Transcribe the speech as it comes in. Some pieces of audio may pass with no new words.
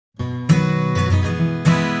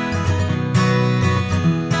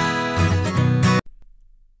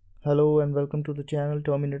Hello and welcome to the channel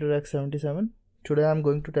Terminator X77. Today I'm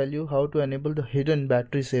going to tell you how to enable the hidden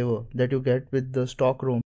battery saver that you get with the stock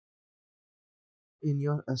ROM in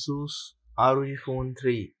your Asus ROG Phone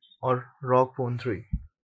 3 or ROG Phone 3.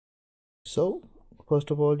 So,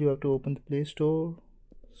 first of all, you have to open the Play Store,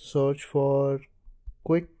 search for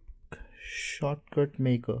Quick Shortcut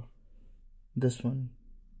Maker, this one.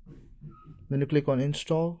 Then you click on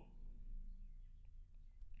install,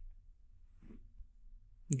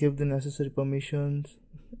 give the necessary permissions.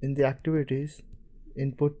 In the activities,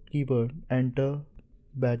 input keyboard, enter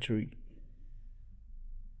battery.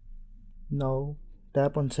 Now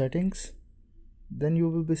tap on settings, then you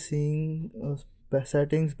will be seeing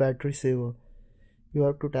settings battery saver. You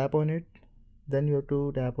have to tap on it, then you have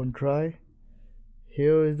to tap on try.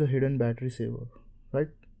 Here is the hidden battery saver, right?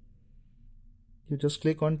 You just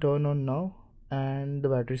click on turn on now and the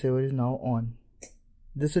battery saver is now on.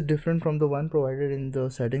 This is different from the one provided in the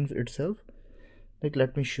settings itself. Like,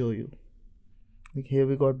 let me show you. Like, here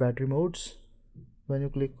we got battery modes. When you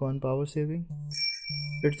click on power saving,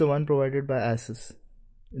 it's the one provided by Asus.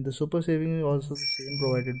 In the super saving is also the same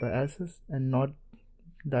provided by Asus and not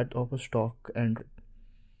that of a stock Android.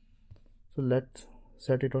 So let's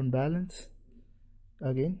set it on balance.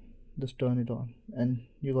 Again, just turn it on and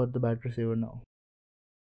you got the battery saver now.